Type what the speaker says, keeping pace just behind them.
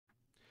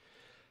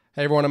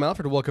Hey everyone, I'm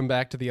Alfred. Welcome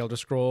back to the Elder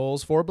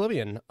Scrolls for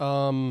Oblivion.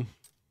 Let me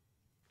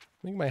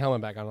get my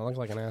helmet back on. I look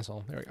like an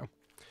asshole. There we go.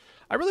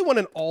 I really want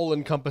an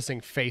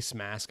all-encompassing face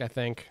mask, I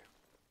think.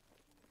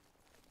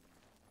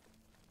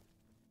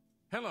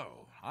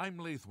 Hello, I'm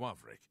Leith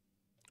Wavrick.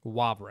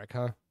 Wavrick,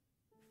 huh?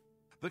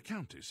 The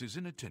Countess is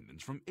in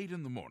attendance from 8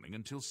 in the morning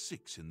until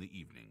 6 in the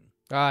evening.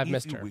 I've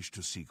missed If her. you wish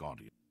to seek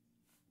audience,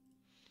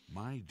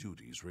 my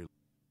duties really,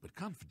 but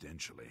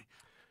confidentially,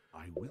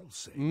 I will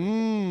say that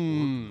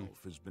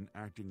Orgnolf has been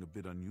acting a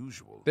bit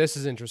unusual. This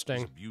is His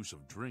interesting. abuse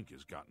of drink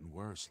has gotten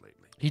worse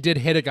lately. He did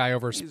hit a guy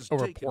over He is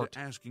over taken port. to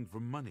asking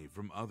for money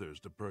from others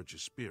to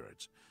purchase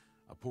spirits.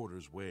 A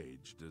porter's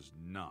wage does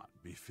not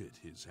befit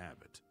his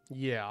habit.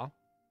 Yeah.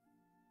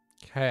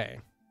 Okay.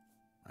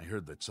 I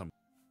heard that some...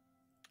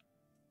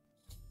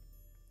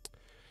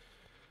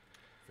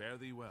 Fare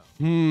thee well.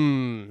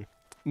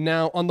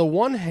 Now, on the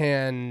one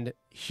hand,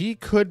 he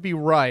could be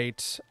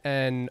right,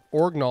 and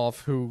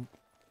Orgnolf, who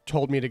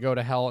told me to go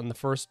to hell in the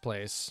first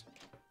place.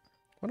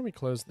 Why don't we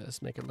close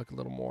this? Make it look a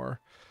little more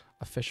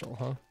official,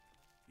 huh?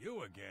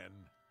 You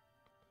again?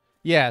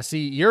 Yeah,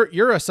 see,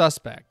 you're a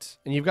suspect,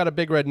 and you've got a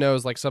big red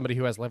nose like somebody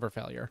who has liver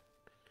failure.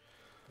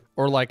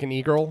 Or like an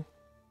eagle.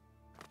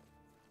 I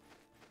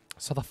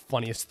saw the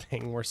funniest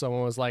thing where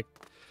someone was like,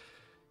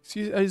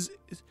 "Excuse,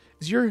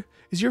 is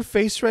your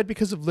face red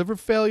because of liver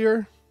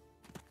failure?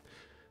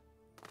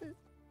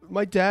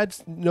 My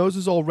dad's nose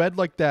is all red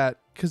like that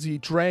because he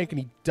drank and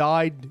he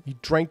died. He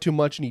drank too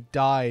much and he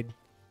died."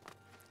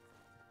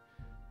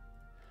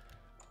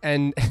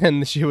 And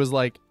she was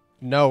like,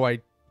 "No,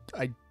 I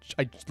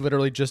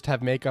literally just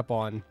have makeup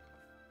on."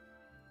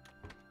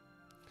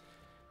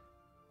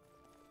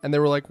 And they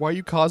were like, "Why are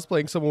you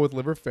cosplaying someone with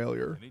liver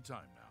failure?"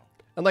 Anytime now.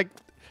 I'm like,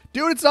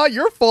 "Dude, it's not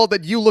your fault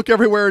that you look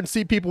everywhere and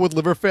see people with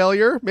liver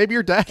failure. Maybe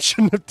your dad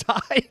shouldn't have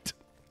died.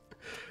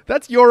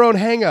 That's your own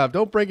hang up.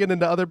 Don't bring it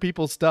into other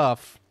people's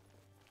stuff."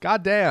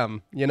 God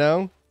damn, you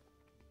know?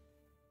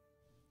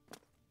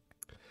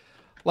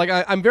 Like,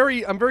 I'm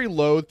very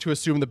loath to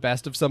assume the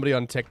best of somebody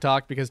on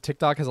TikTok because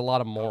TikTok has a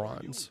lot of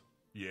morons.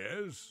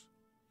 Yes?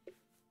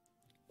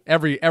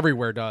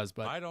 Everywhere does,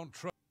 but I don't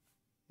trust...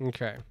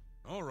 okay.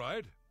 All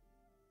right.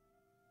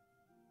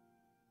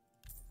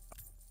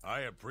 I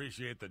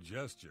appreciate the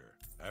gesture.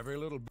 Every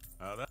little...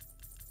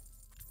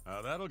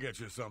 that'll get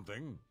you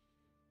something.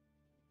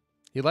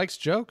 He likes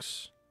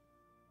jokes.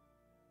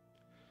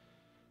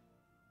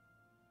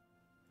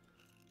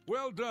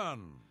 Well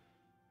done.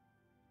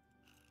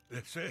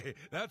 Say,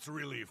 that's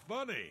really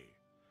funny.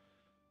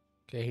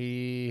 Okay,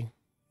 he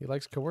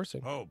likes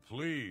coercing. Oh,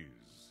 please.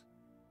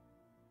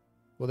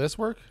 Will this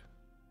work?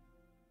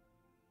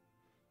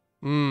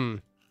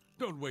 Don't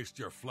waste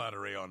your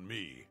flattery on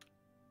me.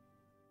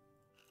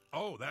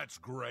 Oh, that's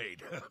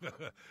great.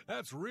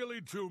 That's really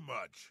too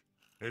much.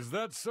 Is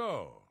that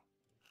so?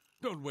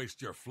 Don't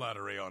waste your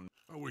flattery on...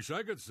 I wish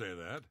I could say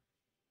that.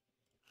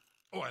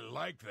 Oh, I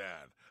like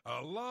that.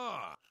 A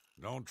lot.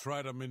 Don't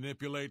try to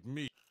manipulate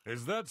me.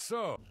 Is that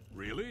so?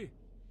 Really?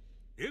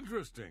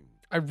 Interesting.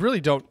 I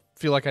really don't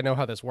feel like I know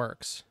how this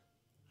works.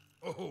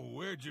 Oh,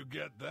 where'd you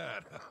get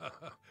that?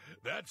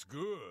 That's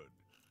good.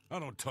 I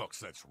don't talk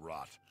such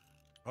rot.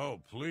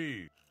 Oh,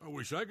 please. I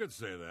wish I could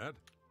say that.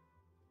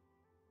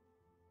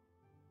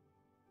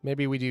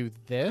 Maybe we do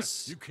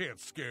this. You can't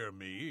scare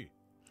me.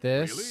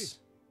 This.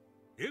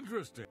 Really?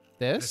 Interesting.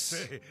 This.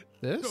 Say,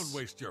 This. don't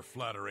waste your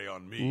flattery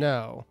on me.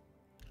 No.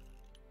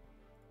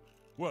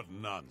 What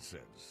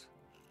nonsense.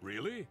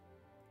 Really?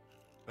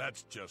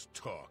 That's just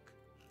talk.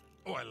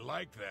 Oh, I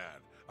like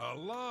that. A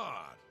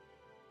lot.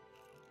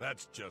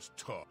 That's just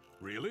talk.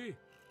 Really?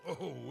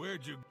 Oh,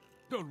 where'd you...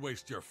 Don't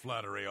waste your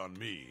flattery on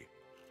me.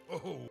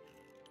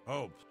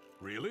 Oh,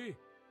 really?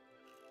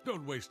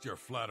 Don't waste your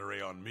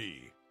flattery on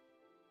me.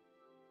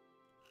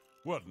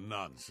 What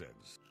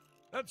nonsense.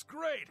 That's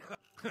great.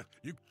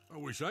 I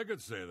wish I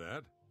could say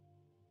that.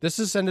 This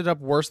has ended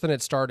up worse than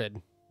it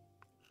started.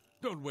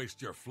 Don't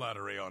waste your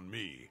flattery on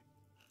me.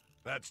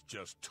 That's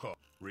just talk.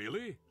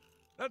 Really?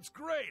 That's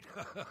great.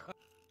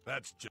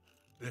 That's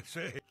just...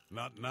 Say,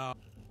 not now.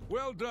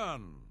 Well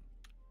done.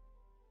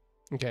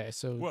 Okay,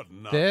 so What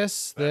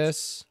this.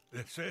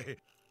 Say,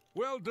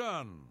 well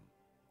done.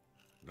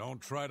 Don't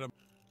try to...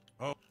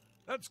 Oh,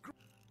 that's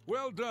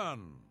well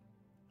done.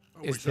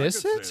 I Is wish I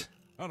this could say it?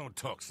 I don't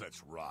talk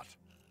such rot.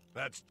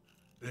 That's...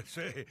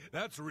 Say,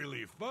 that's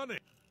really funny.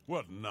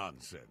 What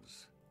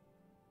nonsense.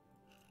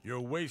 You're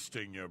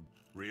wasting your...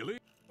 Really?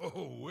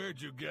 Oh,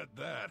 where'd you get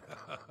that?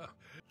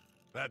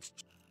 That's...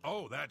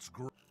 Oh, that's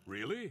great.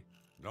 Really?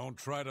 Don't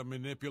try to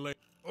manipulate...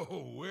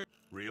 Oh, where...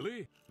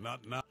 Really?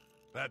 Not now.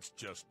 That's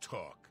just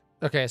talk.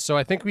 Okay, so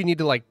I think we need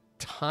to, like,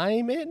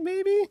 time it,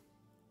 maybe?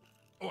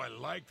 Oh, I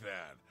like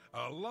that.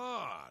 A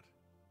lot.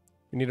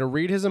 We need to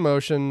read his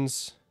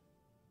emotions.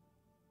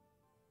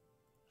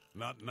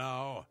 Not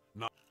now.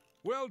 Not...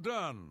 Well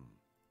done.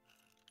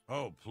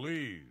 Oh,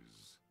 please.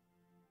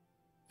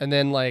 And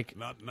then, like...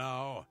 Not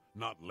now.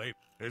 Not late.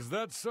 Is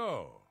that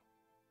so?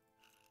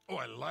 Oh,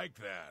 I like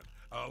that.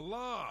 A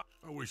lot.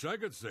 I wish I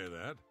could say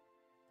that.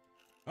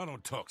 I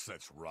don't talk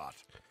such rot.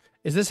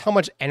 Is this how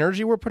much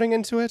energy we're putting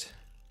into it?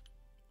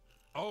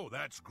 Oh,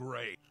 that's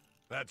great.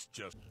 That's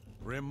just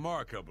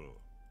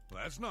remarkable.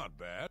 That's not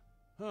bad.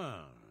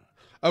 Huh.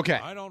 Okay.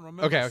 I don't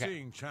remember Okay.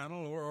 seeing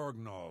Channel or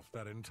Orgnolf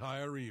that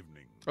entire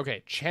evening.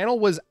 Okay, Channel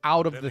was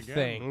out of Then the again,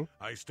 thing.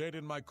 I stayed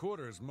in my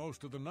quarters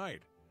most of the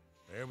night.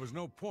 There was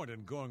no point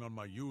in going on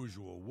my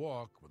usual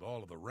walk with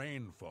all of the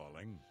rain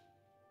falling.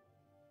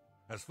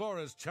 As far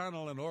as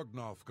Channel and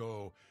Orgnolf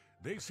go,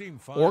 they seem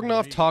fine to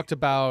Orgnolf me. talked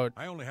about...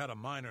 I only had a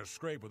minor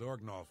scrape with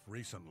Orgnolf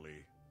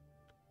recently.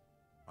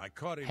 I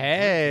caught him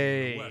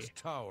Hey. in the West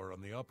Tower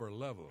on the upper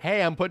level.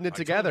 Hey, I'm putting it I told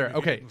together. him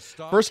if he Okay, didn't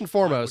stop, first and I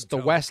foremost, would the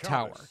tell West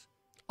Countess. Tower.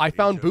 I He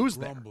found just booze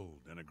there.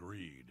 grumbled and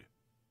agreed.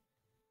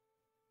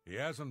 He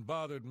hasn't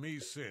bothered me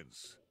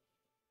since.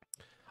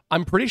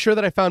 I'm pretty sure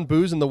that I found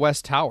booze in the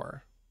West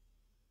Tower.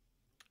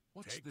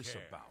 What's this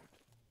about?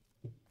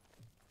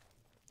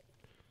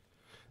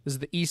 This is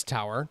the East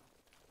Tower.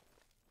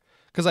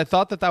 Because I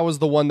thought that that was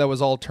the one that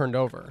was all turned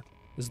over.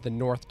 This is the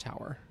North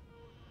Tower.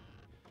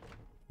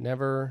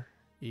 Never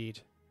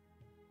eat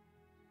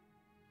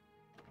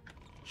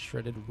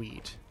shredded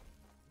wheat.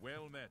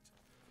 Well met.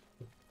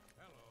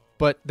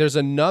 But there's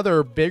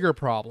another bigger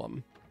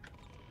problem.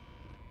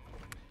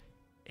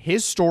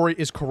 His story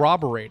is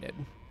corroborated.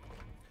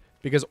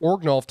 Because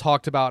Orgnolf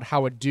talked about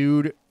how a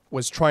dude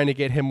was trying to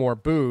get him more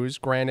booze.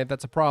 Granted,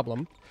 that's a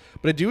problem.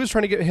 But a dude was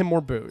trying to get him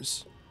more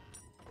booze.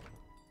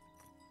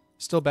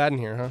 Still bad in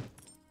here, huh?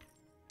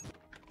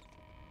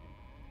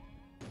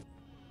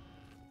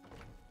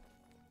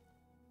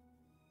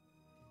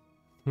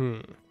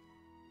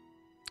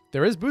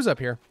 There is booze up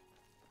here.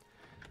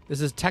 This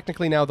is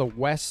technically now the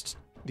West,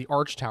 the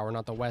Arch Tower,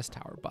 not the West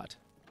Tower, but...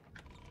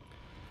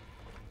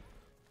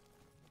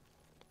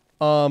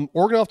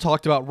 Orgnolf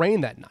talked about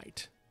rain that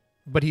night.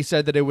 But he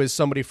said that it was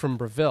somebody from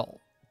Breville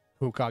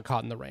who got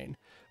caught in the rain.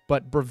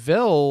 But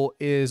Breville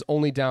is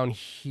only down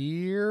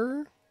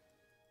here.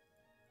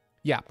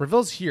 Yeah,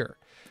 Breville's here.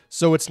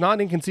 So it's not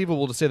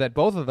inconceivable to say that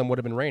both of them would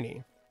have been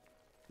rainy.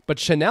 But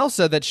Chanel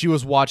said that she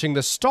was watching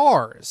the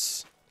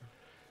stars.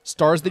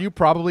 Stars that you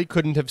probably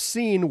couldn't have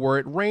seen were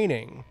it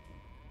raining.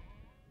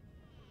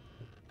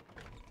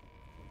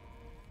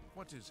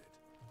 What is it?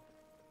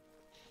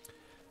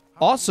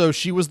 Also,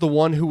 she was the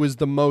one who was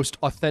the most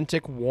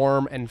authentic,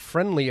 warm, and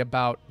friendly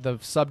about the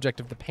subject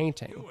of the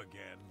painting. You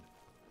again.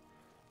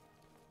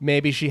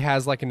 Maybe she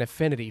has like an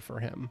affinity for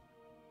him.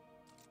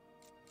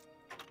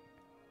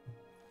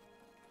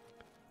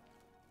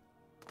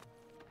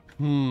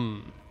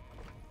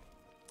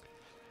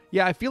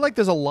 Yeah, I feel like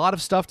there's a lot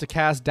of stuff to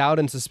cast doubt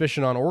and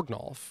suspicion on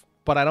Orgnolf,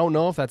 but I don't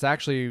know if that's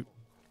actually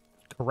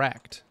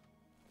correct.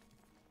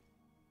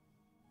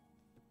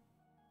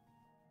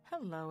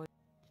 Hello.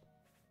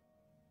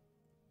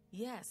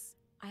 Yes,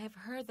 I have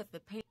heard that the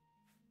painting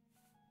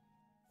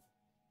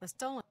was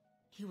stolen.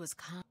 He was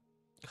kind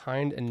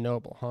Kind and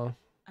noble, huh?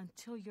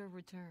 until your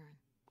return.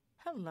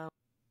 Hello.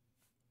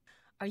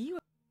 Are you?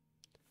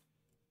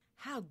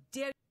 How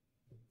dare?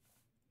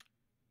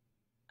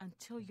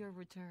 Until your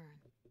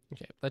return.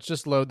 Okay, let's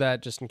just load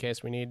that just in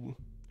case we need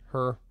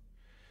her.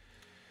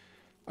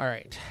 All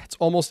right, it's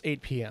almost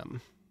 8 p.m.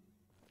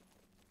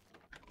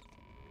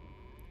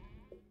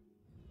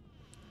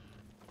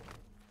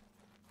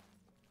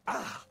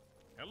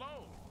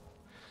 Hello.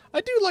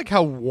 I do like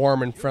how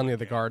warm and friendly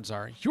the guards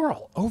are. You're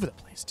all over the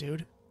place,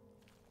 dude.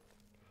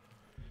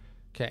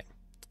 Okay,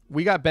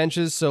 we got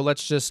benches, so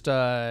let's just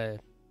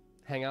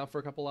hang out for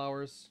a couple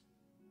hours.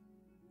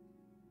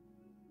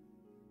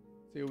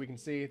 See what we can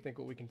see, think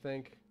what we can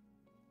think.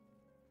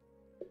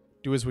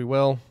 Do as we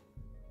will.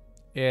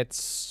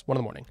 It's 1 in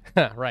the morning.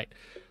 Right.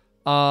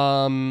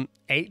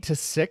 8 to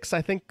 6,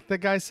 I think the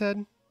guy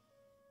said.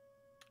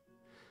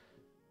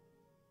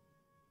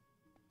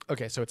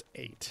 Okay, so it's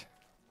 8.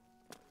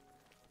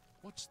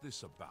 What's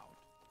this about?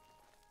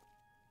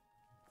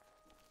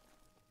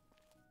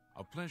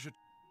 A pleasure.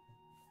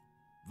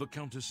 The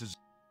Countess is...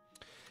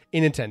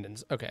 In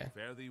attendance. Okay.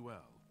 Fare thee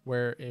well.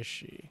 Where is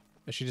she?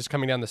 Is she just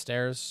coming down the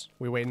stairs?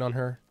 We waiting on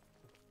her?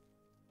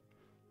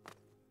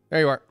 There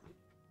you are.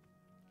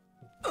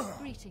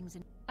 Greetings,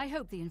 and I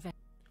hope the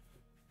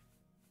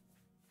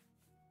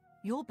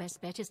Your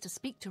best bet is to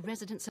speak to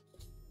residents of...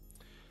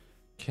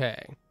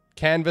 Okay.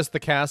 Canvas the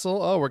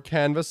castle. Oh, we're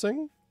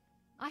canvassing?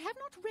 I have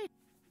not read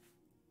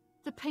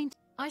the paint.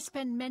 I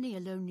spend many a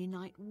lonely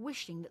night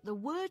wishing that the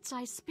words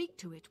I speak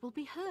to it will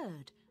be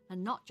heard,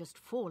 and not just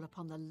fall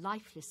upon the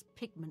lifeless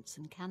pigments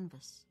and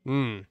canvas.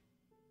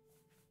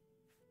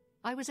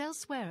 I was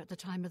elsewhere at the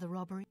time of the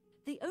robbery.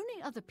 The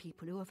only other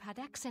people who have had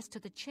access to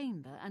the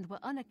chamber and were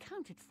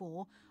unaccounted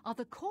for are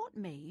the court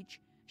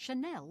mage,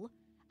 Chanel,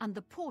 and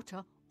the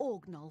porter,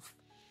 Orgnolf.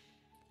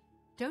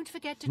 Don't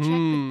forget to check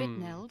with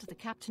Bitneld, the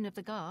captain of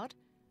the guard,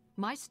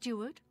 my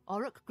steward,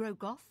 Oruk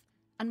Grogoth,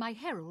 and my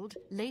herald,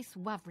 Laith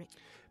Wavrick.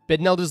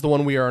 Bitneld is the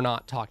one we are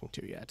not talking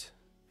to yet.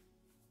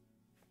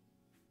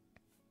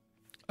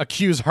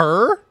 Accuse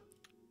her?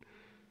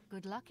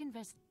 Good luck,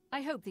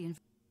 I hope the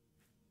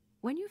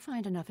when you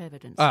find enough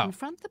evidence, Oh.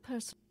 confront the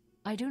person.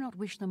 I do not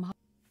wish them harm.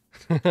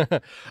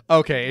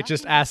 Okay, it's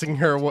just asking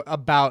her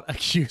about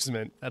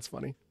accusement. That's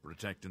funny.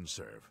 Protect and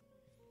serve.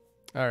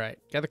 All right,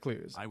 gather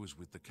clues. I was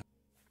with the...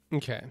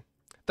 Okay,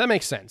 that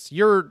makes sense.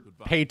 You're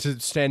paid to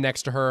stand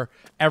next to her.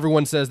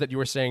 Everyone says that you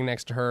were standing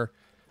next to her.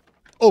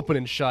 Open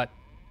and shut.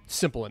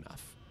 Simple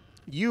enough.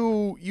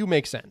 You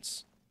make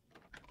sense.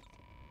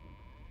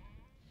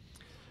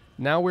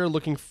 Now we're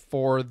looking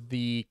for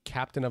the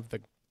captain of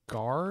the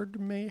guard,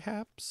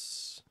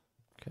 mayhaps?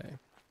 Okay.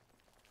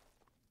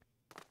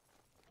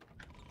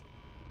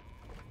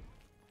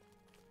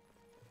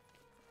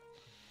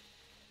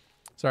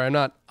 Sorry, I'm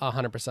not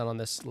 100% on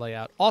this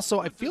layout. Also,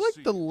 I feel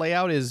like the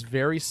layout is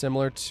very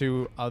similar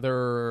to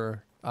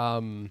other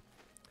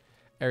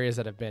areas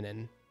that I've been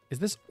in. Is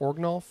this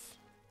Orgnolf?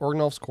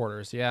 Orgnolf's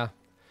quarters, yeah.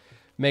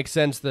 Makes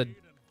sense, the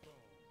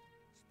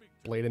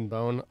blade and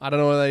bone. I don't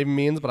know what that even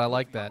means, but I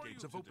like that.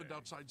 Have opened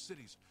outside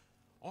cities,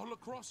 all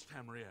across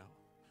Tamriel.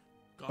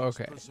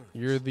 Okay,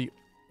 you're the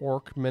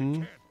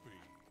Orkman.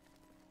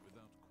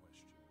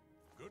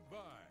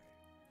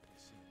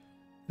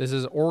 This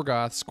is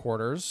Orgoth's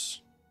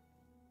quarters.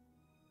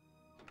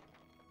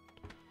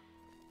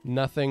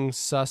 Nothing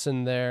sus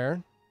in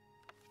there.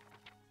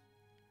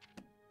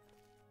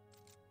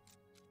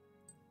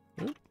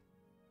 Oop.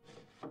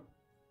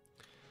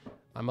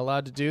 I'm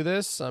allowed to do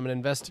this. I'm an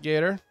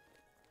investigator.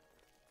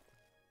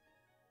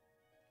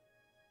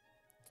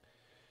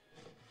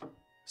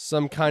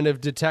 Some kind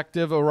of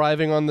detective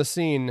arriving on the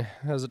scene,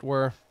 as it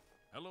were.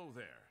 Hello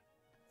there.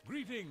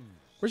 Greetings.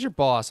 Where's your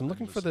boss? I'm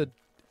looking for the...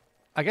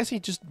 I guess he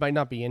just might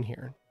not be in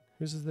here.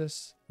 Whose is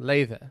this?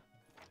 Latha.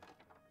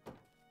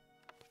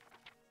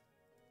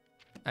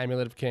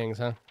 Amulet of Kings,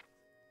 huh?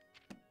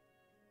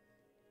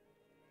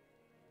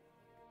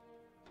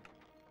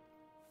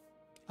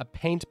 A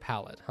paint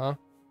palette, huh?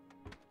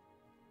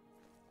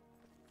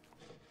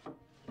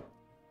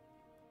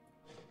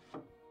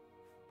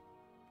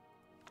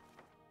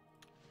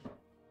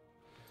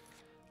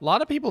 A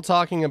lot of people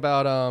talking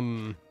about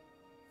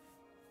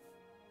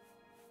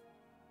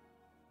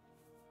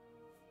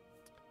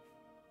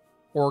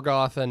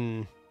Orgoth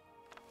and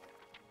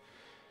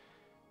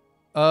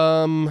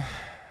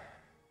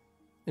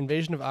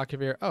Invasion of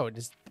Akavir. Oh,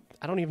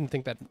 I don't even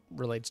think that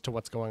relates to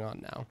what's going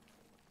on now.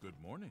 Good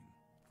morning.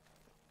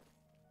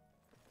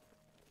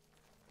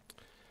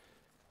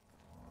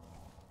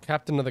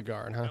 Captain of the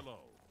Guard, huh? Hello.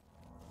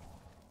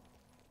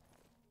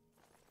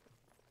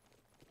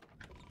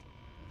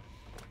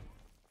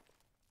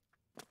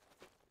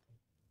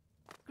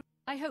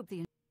 I hope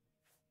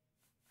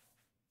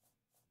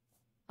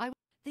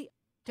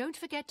don't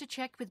forget to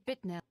check with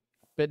Bitnell.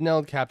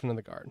 Bitneld, Captain of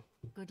the Guard.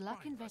 Good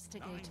luck,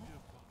 investigator.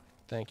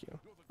 Thank you.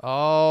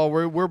 Oh,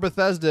 we're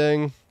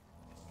Bethesdaing.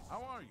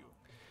 How are you?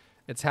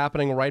 It's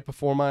happening right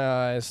before my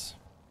eyes.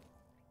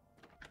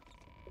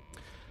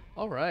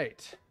 All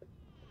right.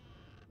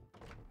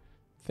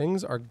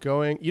 Things are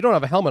going... You don't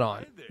have a helmet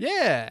on.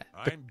 Yeah.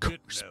 The I'm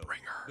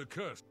Cursebringer. the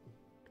curse.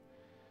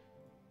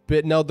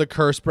 Bitneld the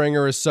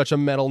Cursebringer is such a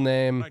metal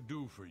name. I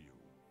do for you.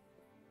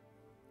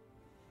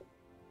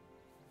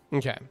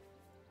 Okay.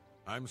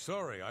 I'm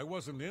sorry, I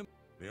wasn't in.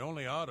 The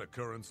only odd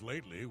occurrence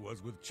lately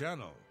was with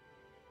Channel.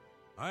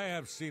 I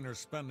have seen her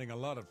spending a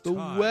lot of The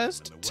time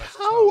West in the West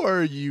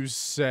Tower, you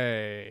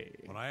say?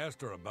 When I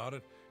asked her about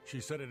it, she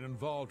said it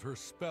involved her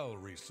spell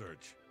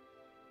research.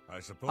 I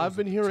suppose I've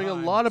been at the hearing a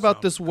time lot it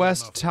about this sounded good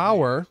West enough for me.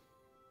 Tower.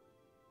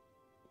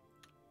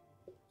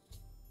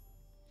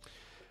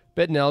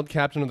 Bitneld,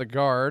 Captain of the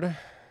Guard,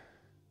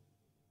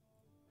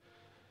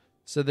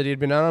 said that he had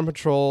been out on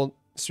patrol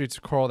streets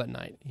of Coral that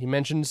night. He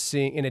mentioned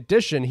seeing, in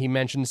addition,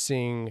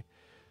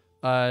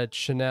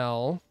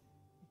 Chanel,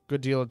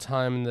 good deal of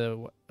time in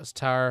the West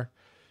Tower.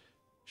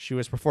 She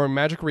was performing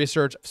magic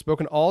research. I've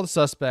spoken to all the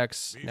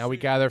suspects. Now we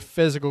gather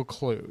physical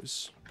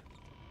clues.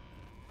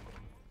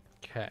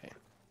 Okay.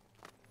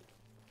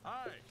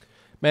 Hi.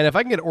 Man, if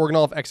I can get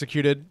Orgnolf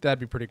executed, that'd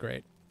be pretty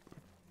great.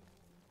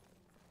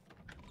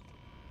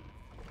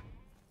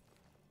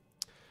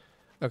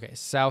 Okay,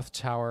 South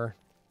Tower.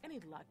 Any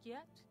luck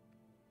yet?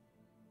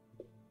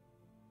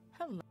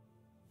 Hello.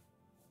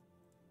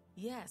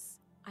 Yes,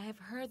 I have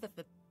heard that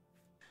the...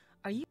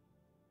 Are you...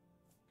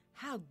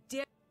 How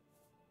dare...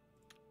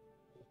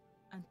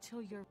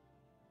 Until you're...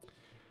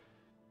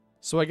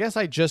 So I guess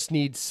I just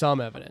need some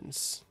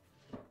evidence.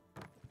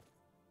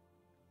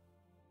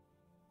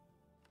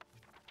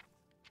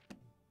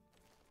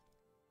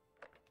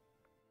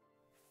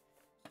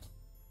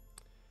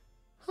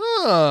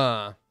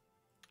 Huh.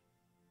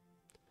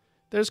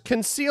 There's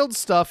concealed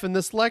stuff in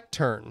this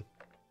lectern.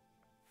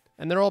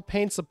 And they're all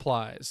paint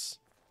supplies.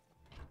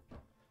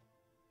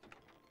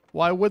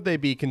 Why would they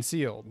be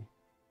concealed?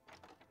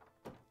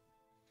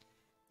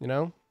 You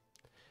know?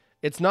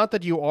 It's not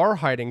that you are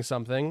hiding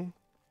something.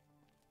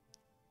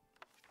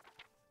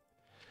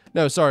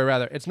 No, sorry,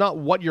 rather. It's not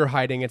what you're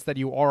hiding, it's that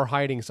you are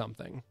hiding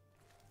something.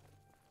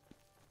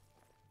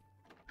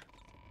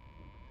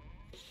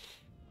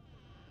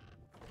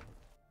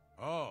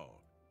 Oh.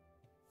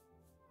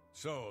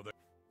 So the...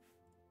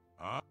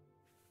 Huh?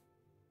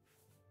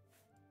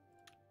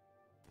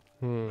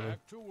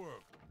 Back to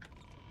work.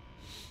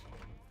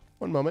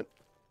 One moment.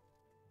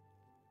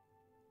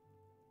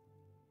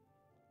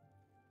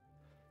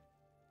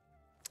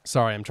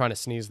 Sorry, I'm trying to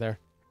sneeze there.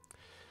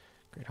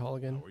 Great Hall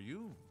again. How are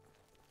you?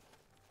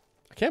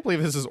 I can't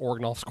believe this is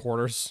Orgnolf's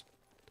quarters.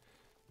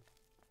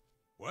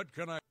 What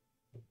can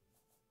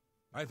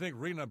I think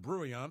Rena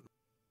Bruyant.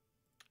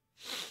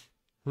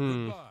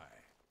 Hmm. Goodbye.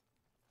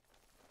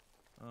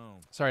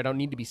 Oh. Sorry, I don't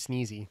need to be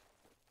sneezy.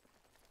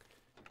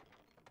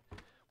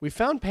 We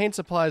found paint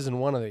supplies in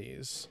one of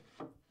these.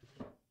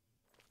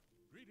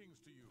 Greetings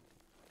to you.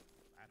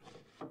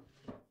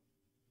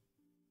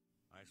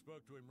 I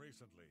spoke to him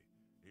recently.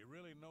 He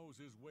really knows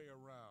his way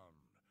around.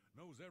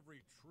 Knows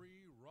every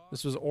tree, rock.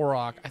 This was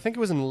Orok. I think it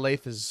was in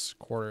Lath's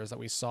quarters that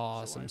we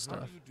saw So some I've stuff.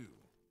 heard you do.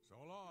 So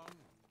long.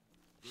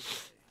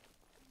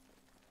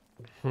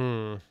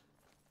 Good day.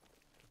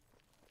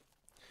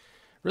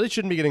 Really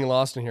shouldn't be getting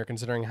lost in here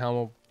considering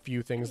how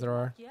few things there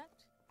are. Yet?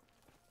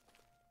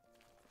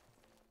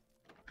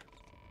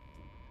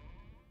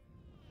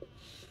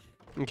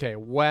 Okay,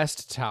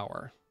 West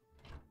Tower.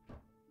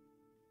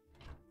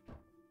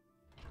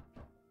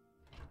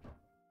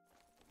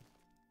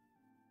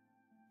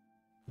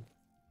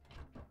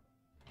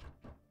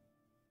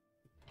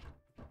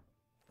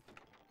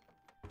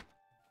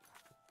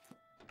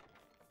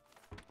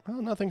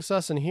 Well, nothing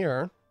sus in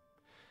here.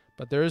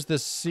 But there is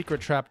this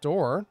secret trap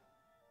door.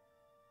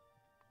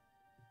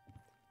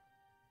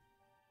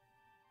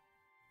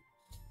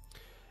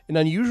 An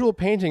unusual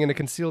painting in a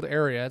concealed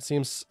area. It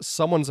seems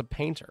someone's a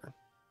painter.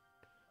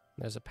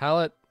 There's a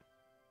palette,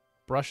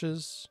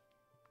 brushes.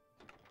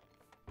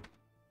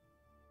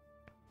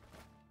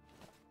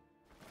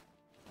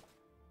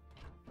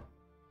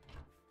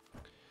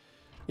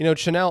 You know,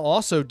 Chanel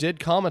also did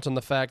comment on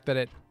the fact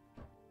that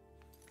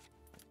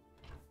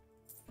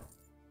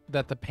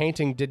the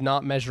painting did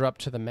not measure up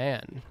to the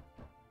man.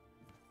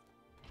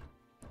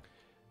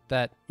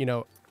 That, you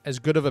know, as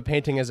good of a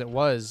painting as it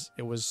was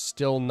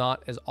still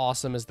not as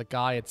awesome as the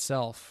guy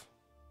itself.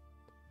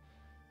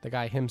 The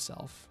guy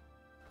himself.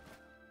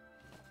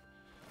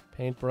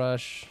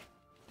 Paintbrush.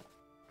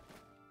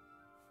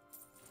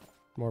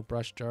 More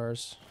brush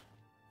jars.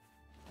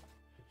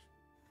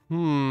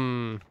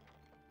 There's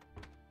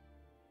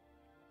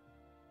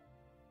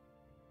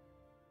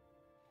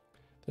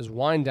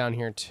wine down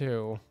here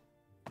too.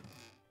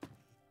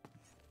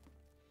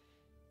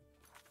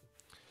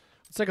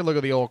 Let's take a look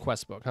at the old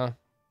quest book, huh?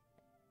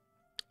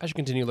 I should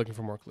continue looking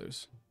for more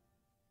clues.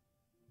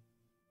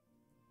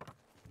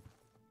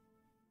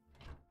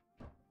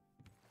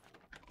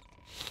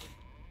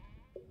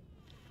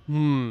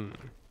 Let's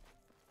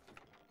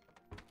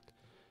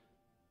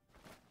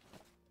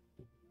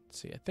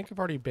see, I think I've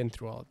already been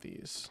through all of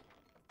these.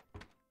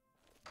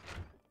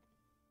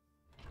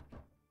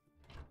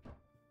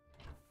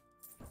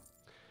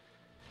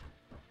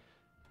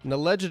 And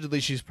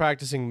allegedly she's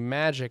practicing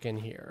magic in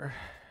here.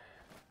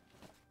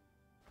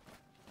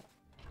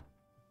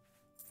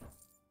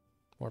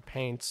 More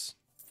paints.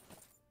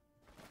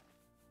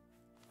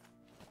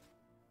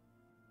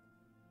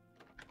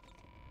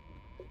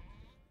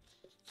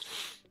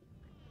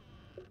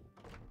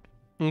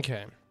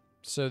 Okay,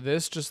 so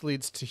this just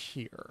leads to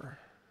here.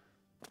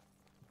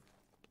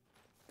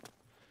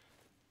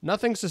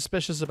 Nothing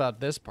suspicious about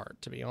this part,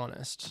 to be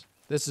honest.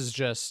 This is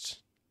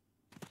just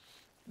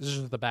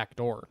the back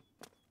door.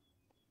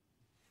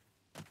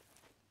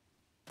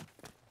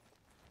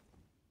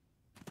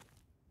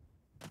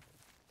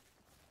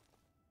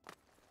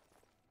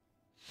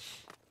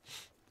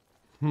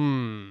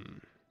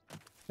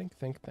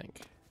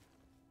 Think.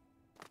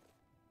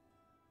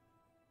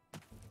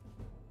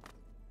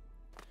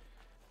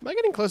 Am I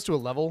getting close to a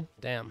level?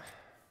 Damn.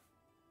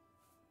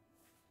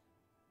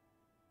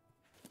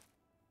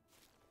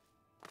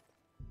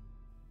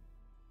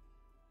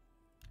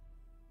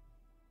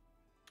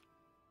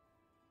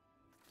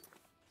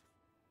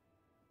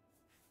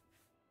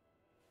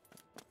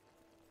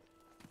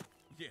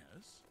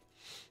 Yes.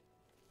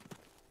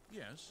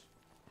 Yes.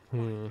 The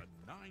 9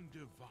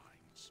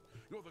 divines.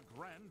 You're the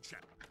grand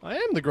champion. I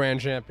am the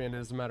grand champion,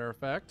 as a matter of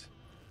fact.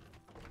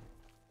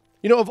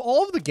 You know, of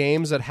all of the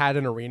games that had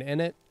an arena in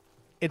it,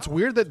 it's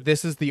weird that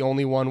this is the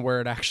only one where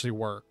it actually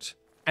worked.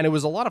 And it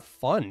was a lot of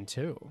fun,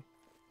 too.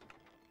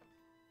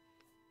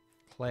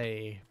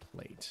 Clay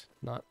plate,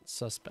 not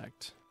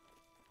suspect.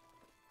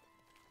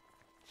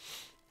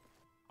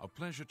 A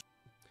pleasure.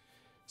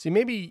 See,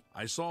 maybe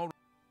I saw.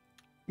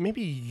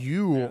 Maybe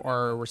you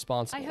are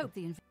responsible. I hope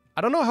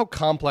I don't know how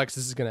complex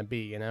this is going to be,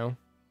 you know?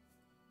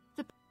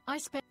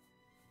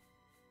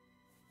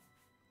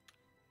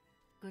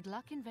 Good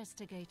luck,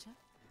 investigator.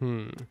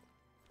 I'm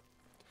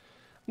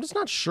just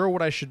not sure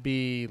what I should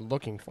be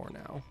looking for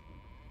now.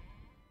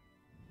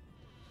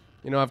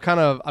 You know, I've kind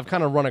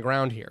of run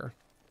aground here.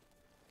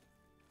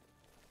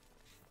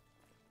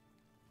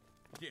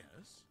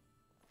 Yes.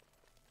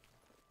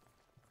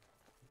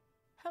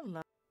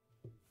 Hello.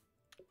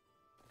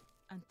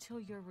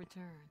 Until your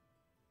return.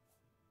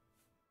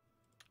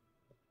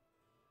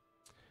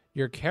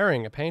 You're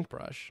carrying a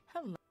paintbrush.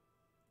 Hello.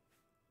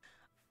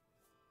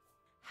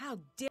 How How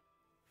dare...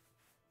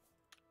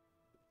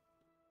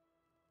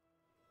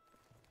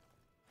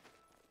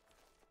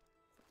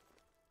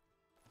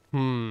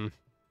 Hmm.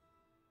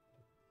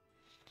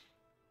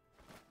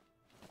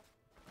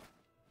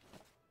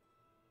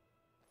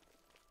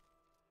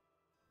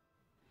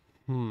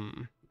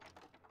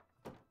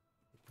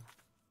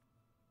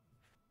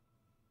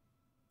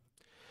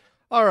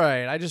 All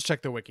right, I just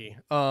checked the wiki.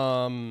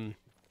 You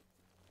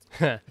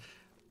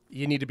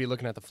need to be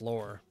looking at the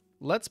floor.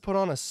 Let's put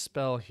on a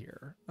spell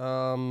here.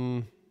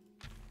 Hi.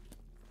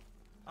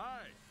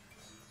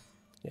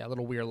 Yeah, a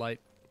little weird light.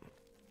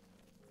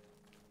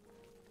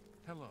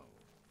 Hello.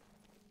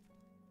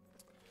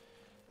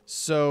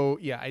 So,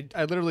 yeah,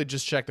 I literally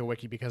just checked the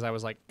wiki because I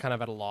was, like, kind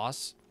of at a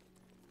loss.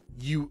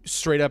 You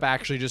straight up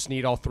actually just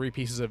need all 3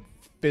 pieces of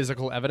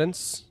physical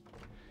evidence.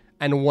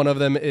 And one of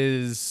them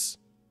is,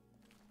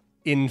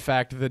 in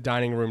fact, the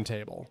dining room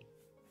table.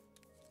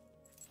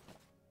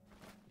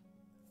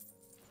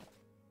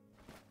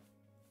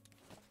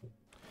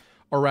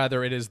 Or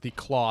rather, it is the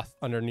cloth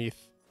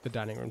underneath the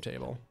dining room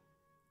table.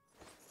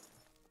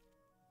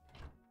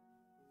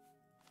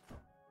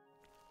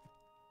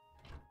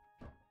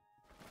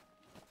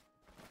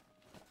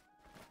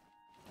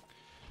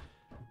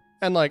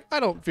 And, like, I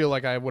don't feel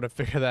like I would have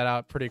figured that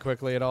out pretty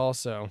quickly at all,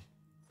 so...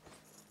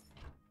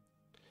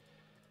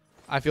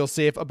 I feel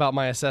safe about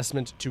my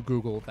assessment to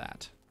Google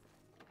that.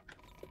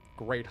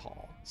 Great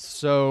Hall.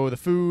 So, the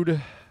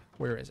food...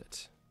 Where is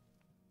it?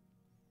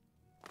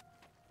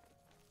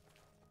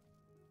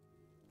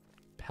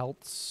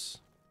 Pelts.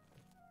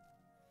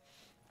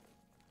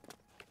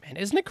 Man,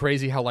 isn't it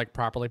crazy how, like,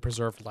 properly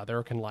preserved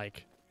leather can,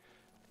 like,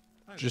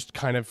 just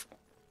kind of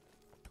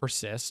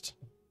persist?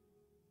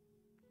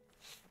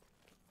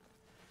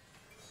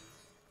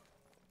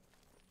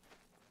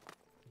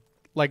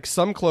 Like,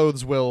 some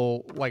clothes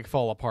will, like,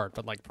 fall apart,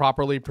 but, like,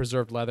 properly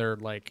preserved leather,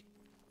 like,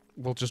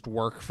 will just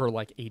work for,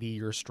 like, 80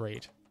 years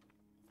straight.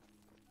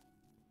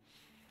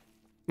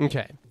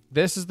 Okay.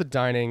 This is the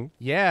dining.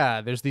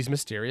 Yeah, there's these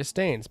mysterious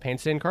stains.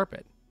 Paint-stained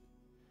carpet.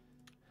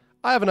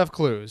 I have enough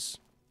clues.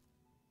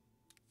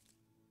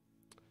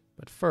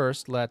 But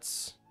first,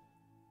 let's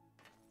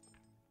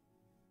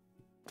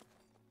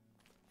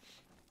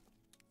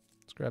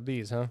grab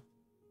these, huh?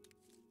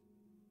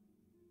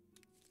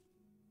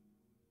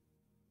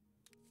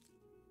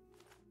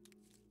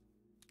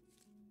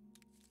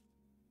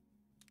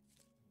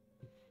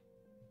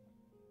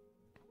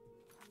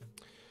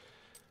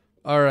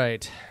 All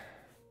right.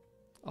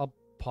 I'll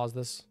pause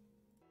this.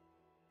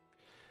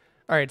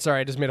 All right, sorry,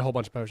 I just made a whole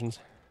bunch of potions.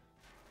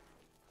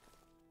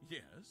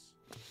 Yes.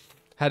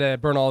 Had to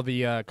burn all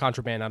the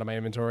contraband out of my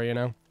inventory, you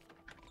know?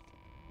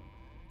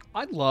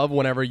 I love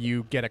whenever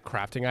you get a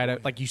crafting item.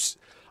 Like, this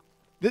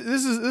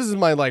is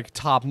my, like,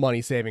 top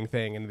money-saving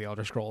thing in the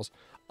Elder Scrolls.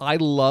 I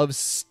love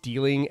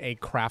stealing a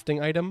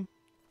crafting item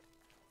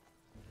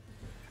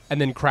and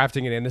then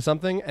crafting it into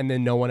something, and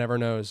then no one ever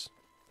knows,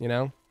 you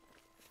know?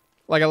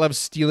 Like, I love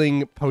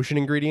stealing potion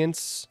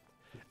ingredients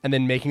and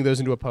then making those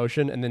into a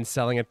potion and then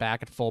selling it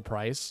back at full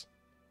price.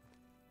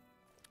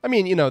 I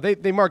mean, you know,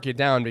 they mark you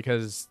down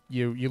because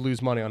you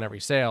lose money on every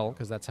sale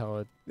because that's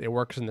how it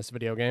works in this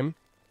video game.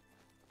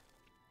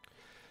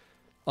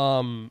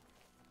 And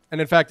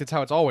in fact, it's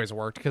how it's always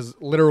worked because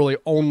literally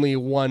only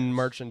one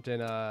merchant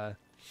in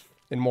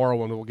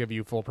Morrowind will give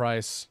you full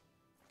price.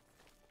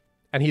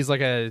 And he's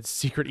like a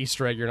secret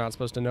Easter egg you're not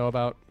supposed to know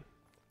about.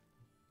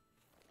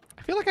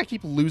 I feel like I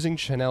keep losing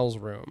Chanel's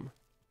room.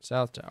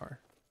 South Tower.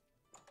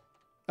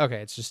 Okay,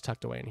 it's just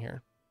tucked away in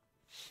here.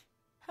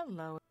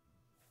 Hello.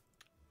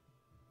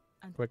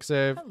 Quick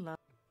save. Hello.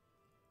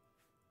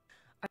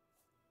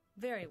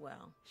 Very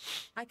well.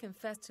 I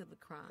confess to the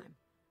crime,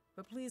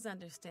 but please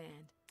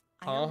understand.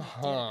 I only did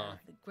it out of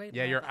the great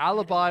Yeah, love your I had in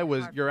alibi my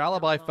heart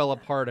for Count fell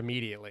Volta. apart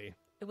immediately.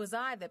 It was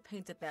I that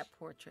painted that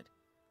portrait.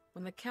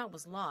 When the Count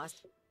was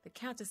lost, the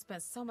Countess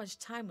spent so much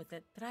time with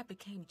it that I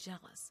became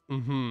jealous.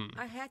 Mm-hmm.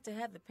 I had to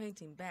have the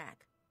painting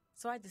back,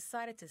 so I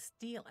decided to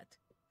steal it,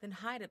 then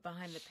hide it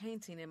behind the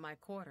painting in my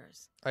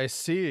quarters. I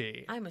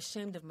see. I'm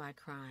ashamed of my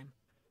crime,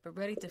 but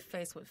ready to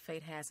face what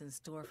fate has in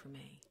store for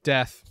me.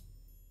 Death.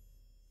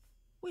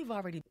 We've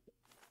already...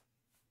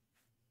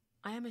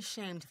 I am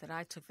ashamed that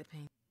I took the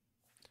painting.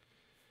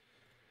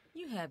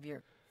 You have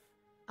your...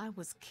 I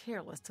was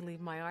careless to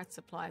leave my art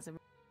supplies and...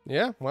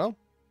 Yeah, well.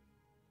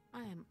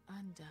 I am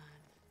undone.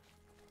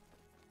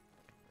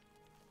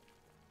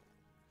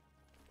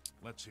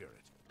 Let's hear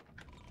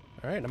it.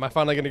 All right, am I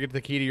finally going to get the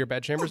key to your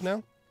bedchambers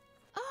now?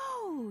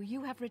 Oh,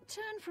 you have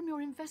returned from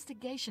your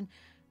investigation,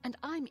 and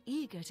I'm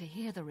eager to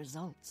hear the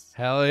results.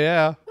 Hell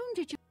yeah. Whom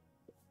did you...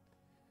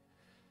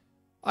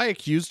 I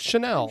accused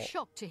Chanel. I'm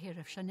shocked to hear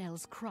of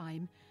Chanel's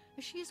crime,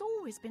 as she has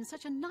always been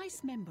such a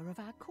nice member of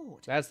our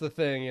court. That's the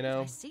thing, you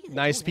know. I see that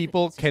Nice all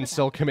people evidence is can without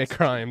still commit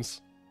precedent.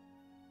 crimes.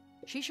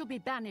 She shall be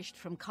banished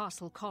from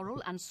Castle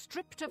Coral and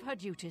stripped of her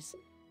duties.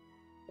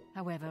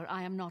 However,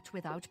 I am not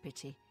without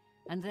pity,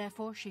 and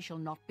therefore she shall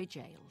not be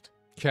jailed.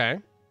 Okay.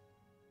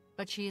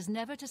 But she is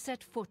never to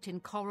set foot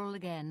in Coral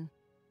again.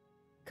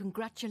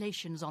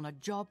 Congratulations on a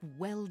job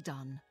well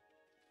done.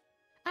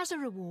 As a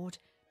reward,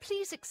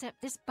 please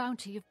accept this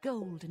bounty of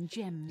gold and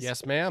gems.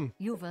 Yes, ma'am.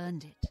 You've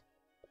earned it.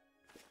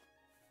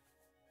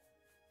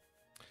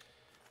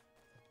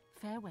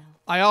 Farewell.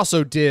 I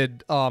also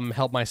did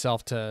help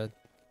myself to,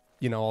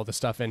 you know, all the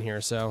stuff in here,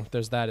 so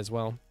there's that as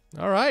well.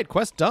 All right,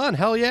 quest done.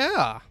 Hell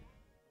yeah.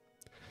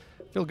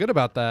 Feel good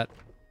about that.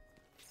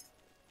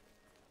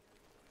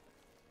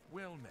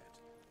 Well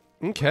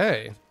met.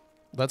 Okay.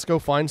 Let's go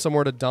find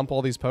somewhere to dump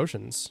all these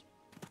potions.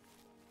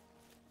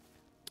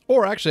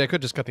 Or actually, I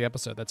could just cut the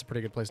episode. That's a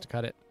pretty good place to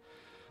cut it.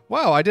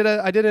 Wow, I did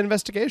an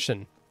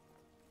investigation.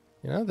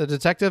 You know, the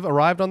detective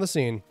arrived on the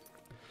scene.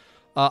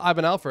 I've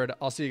been Alfred.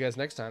 I'll see you guys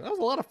next time. That was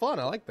a lot of fun.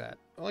 I like that.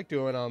 I like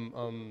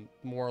doing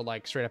more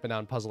like straight up and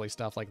down puzzly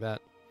stuff like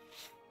that.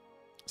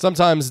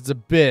 Sometimes it's a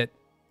bit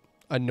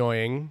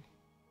annoying,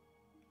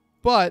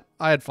 but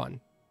I had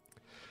fun.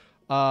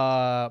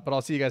 But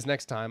I'll see you guys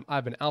next time.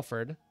 I've been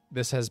Alfred.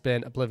 This has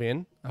been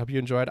Oblivion. I hope you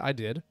enjoyed. I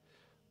did.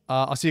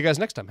 I'll see you guys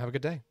next time. Have a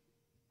good day.